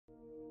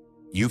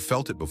You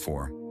felt it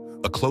before.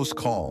 A close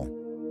call,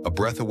 a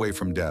breath away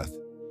from death.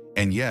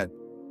 And yet,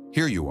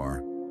 here you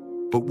are.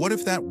 But what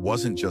if that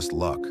wasn't just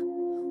luck?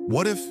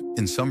 What if,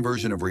 in some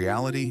version of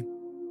reality,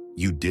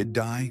 you did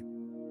die?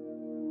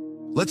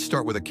 Let's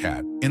start with a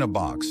cat in a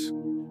box,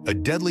 a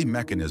deadly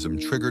mechanism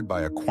triggered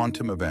by a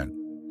quantum event,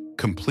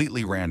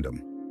 completely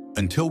random.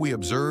 Until we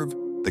observe,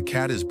 the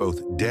cat is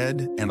both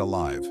dead and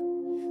alive.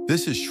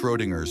 This is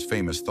Schrödinger's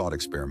famous thought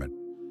experiment,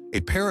 a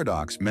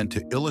paradox meant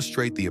to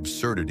illustrate the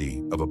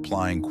absurdity of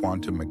applying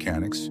quantum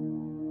mechanics,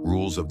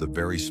 rules of the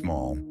very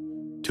small,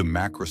 to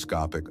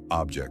macroscopic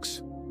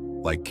objects,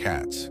 like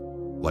cats,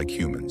 like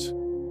humans.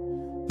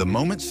 The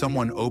moment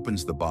someone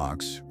opens the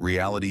box,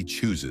 reality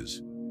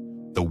chooses.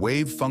 The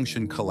wave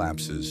function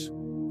collapses.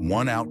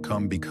 One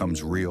outcome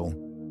becomes real,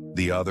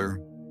 the other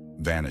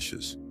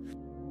vanishes.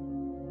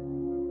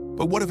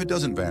 But what if it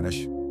doesn't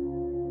vanish?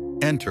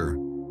 Enter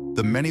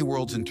the many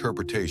worlds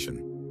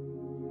interpretation.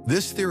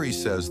 This theory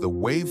says the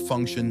wave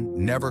function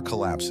never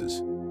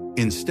collapses.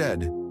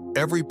 Instead,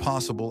 every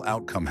possible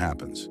outcome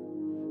happens.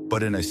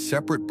 But in a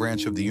separate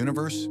branch of the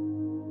universe,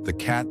 the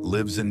cat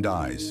lives and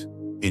dies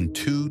in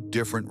two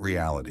different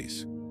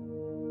realities.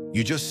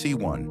 You just see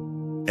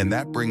one, and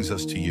that brings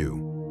us to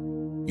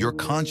you. Your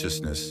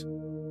consciousness,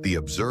 the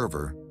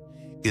observer,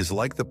 is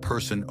like the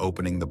person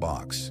opening the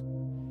box.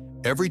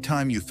 Every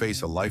time you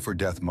face a life or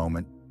death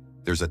moment,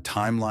 there's a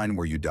timeline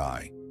where you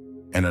die,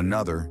 and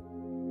another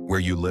where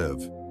you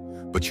live.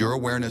 But your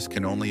awareness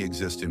can only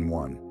exist in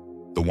one,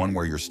 the one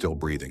where you're still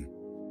breathing.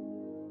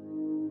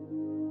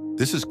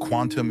 This is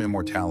quantum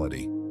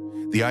immortality,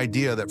 the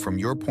idea that from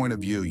your point of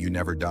view, you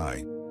never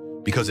die.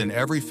 Because in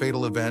every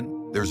fatal event,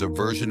 there's a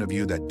version of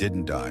you that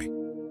didn't die,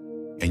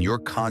 and your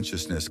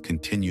consciousness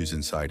continues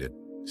inside it,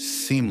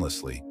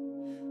 seamlessly.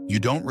 You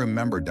don't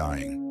remember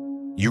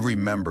dying. You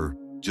remember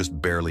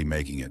just barely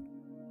making it,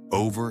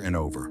 over and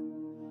over,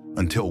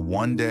 until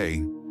one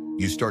day,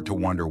 you start to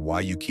wonder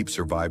why you keep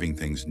surviving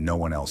things no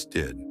one else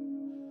did.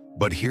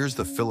 But here's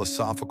the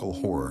philosophical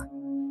horror.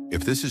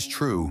 If this is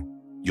true,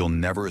 you'll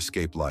never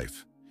escape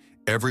life.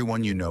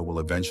 Everyone you know will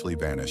eventually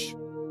vanish,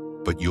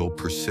 but you'll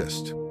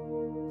persist.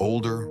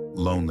 Older,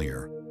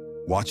 lonelier,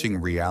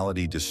 watching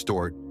reality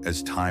distort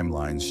as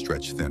timelines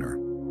stretch thinner.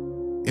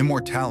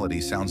 Immortality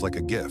sounds like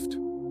a gift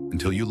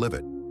until you live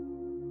it.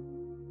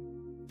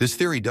 This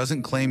theory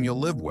doesn't claim you'll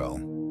live well,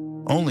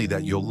 only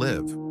that you'll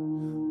live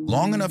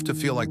long enough to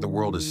feel like the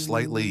world is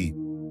slightly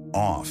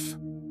off,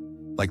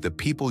 like the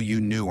people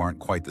you knew aren't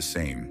quite the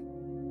same,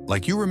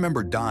 like you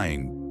remember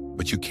dying,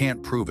 but you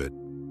can't prove it.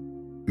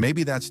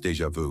 Maybe that's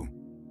déjà vu,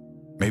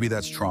 maybe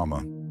that's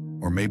trauma,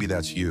 or maybe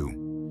that's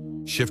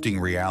you, shifting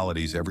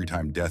realities every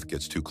time death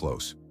gets too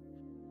close.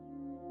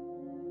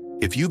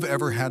 If you've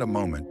ever had a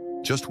moment,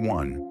 just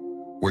one,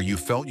 where you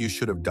felt you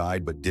should have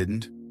died but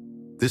didn't,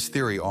 this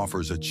theory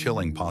offers a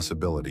chilling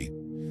possibility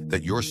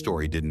that your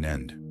story didn't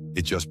end,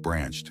 it just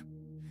branched.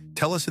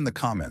 Tell us in the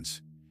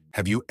comments,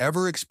 have you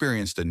ever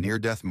experienced a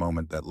near-death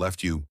moment that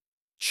left you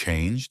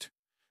changed?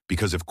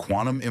 Because if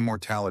quantum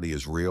immortality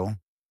is real,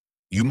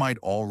 you might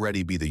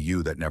already be the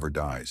you that never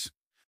dies.